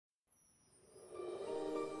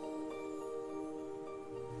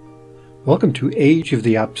Welcome to Age of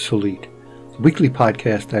the Obsolete, a weekly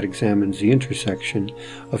podcast that examines the intersection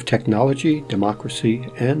of technology, democracy,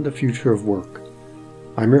 and the future of work.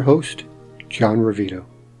 I'm your host, John Ravito.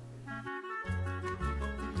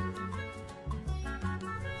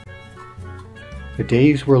 The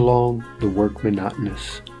days were long, the work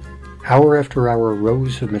monotonous. Hour after hour,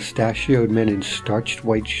 rows of mustachioed men in starched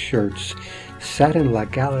white shirts sat in La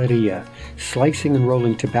Galleria, slicing and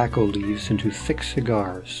rolling tobacco leaves into thick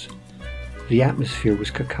cigars. The atmosphere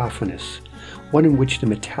was cacophonous, one in which the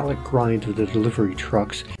metallic grind of the delivery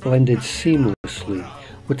trucks blended seamlessly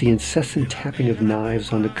with the incessant tapping of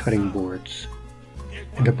knives on the cutting boards.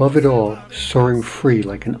 And above it all, soaring free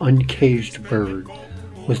like an uncaged bird,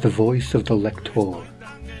 was the voice of the lector.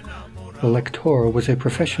 The lector was a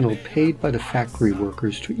professional paid by the factory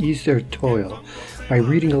workers to ease their toil by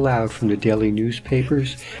reading aloud from the daily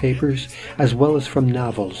newspapers, as well as from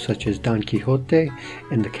novels such as Don Quixote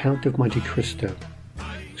and The Count of Monte Cristo.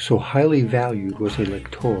 So highly valued was a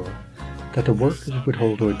lector that the workers would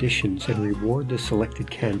hold auditions and reward the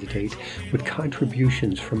selected candidate with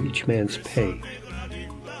contributions from each man's pay.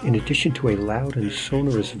 In addition to a loud and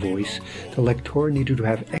sonorous voice, the lector needed to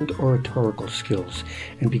have excellent oratorical skills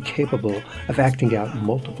and be capable of acting out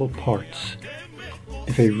multiple parts.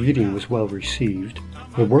 If a reading was well received,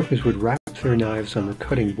 the workers would rap their knives on the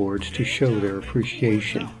cutting boards to show their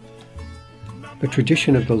appreciation. The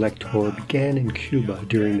tradition of the lector began in Cuba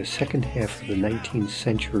during the second half of the 19th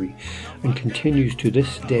century and continues to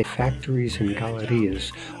this day in factories and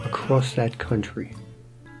gallerias across that country.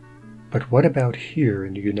 But what about here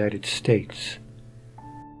in the United States?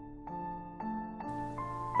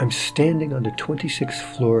 I'm standing on the 26th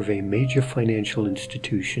floor of a major financial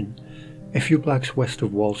institution, a few blocks west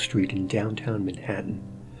of Wall Street in downtown Manhattan.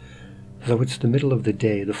 Though it's the middle of the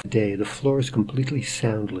day, the floor is completely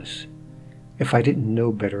soundless. If I didn't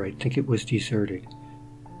know better, I'd think it was deserted.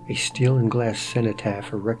 A steel and glass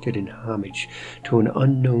cenotaph erected in homage to an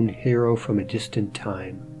unknown hero from a distant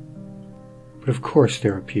time. But of course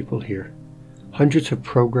there are people here. Hundreds of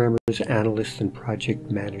programmers, analysts, and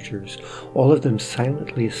project managers, all of them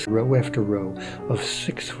silently row after row of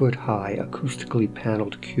 6-foot-high, acoustically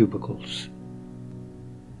paneled cubicles.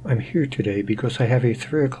 I'm here today because I have a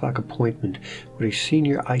 3 o'clock appointment with a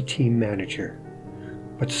senior IT manager,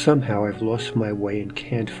 but somehow I've lost my way and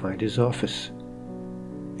can't find his office.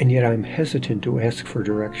 And yet I'm hesitant to ask for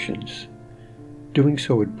directions. Doing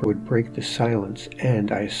so would break the silence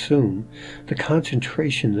and, I assume, the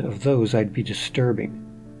concentration of those I'd be disturbing.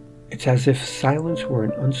 It's as if silence were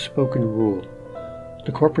an unspoken rule,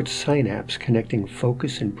 the corporate synapse connecting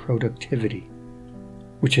focus and productivity.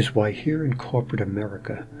 Which is why here in corporate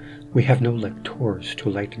America, we have no lectors to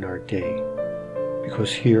lighten our day.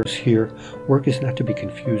 Because here, work is not to be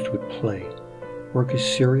confused with play. Work is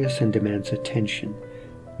serious and demands attention,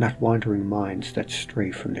 not wandering minds that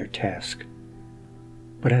stray from their task.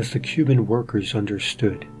 But as the Cuban workers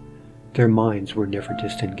understood, their minds were never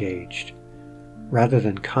disengaged. Rather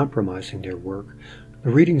than compromising their work,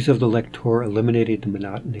 the readings of the lector eliminated the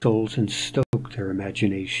monotony of souls and stoked their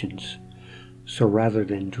imaginations. So rather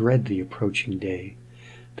than dread the approaching day,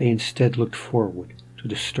 they instead looked forward to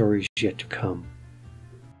the stories yet to come.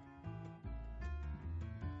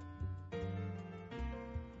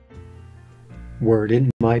 Were it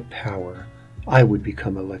in my power, I would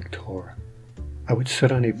become a lector. I would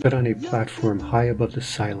sit on a platform high above the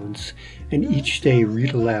silence and each day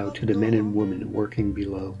read aloud to the men and women working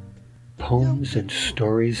below. Poems and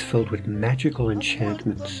stories filled with magical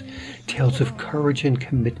enchantments, tales of courage and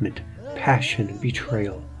commitment, passion and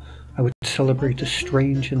betrayal. I would celebrate the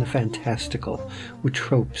strange and the fantastical with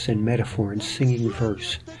tropes and metaphor and singing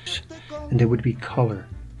verse, and there would be color,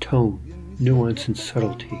 tone, nuance and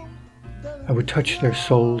subtlety. I would touch their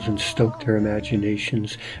souls and stoke their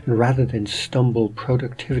imaginations, and rather than stumble,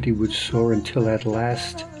 productivity would soar until at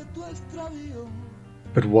last...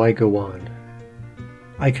 But why go on?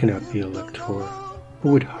 I cannot be a lector.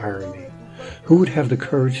 Who would hire me? Who would have the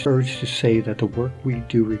courage to say that the work we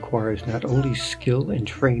do requires not only skill and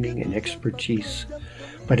training and expertise,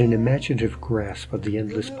 but an imaginative grasp of the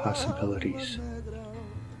endless possibilities?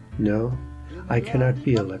 No, I cannot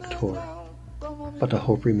be a lector, but the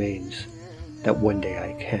hope remains that one day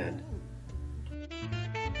I can.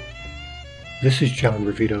 This is John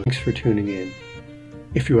Ravito. Thanks for tuning in.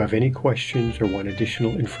 If you have any questions or want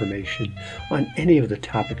additional information on any of the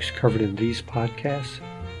topics covered in these podcasts,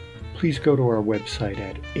 please go to our website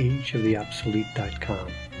at ageoftheobsolete.com.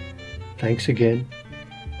 Thanks again,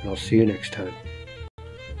 and I'll see you next time.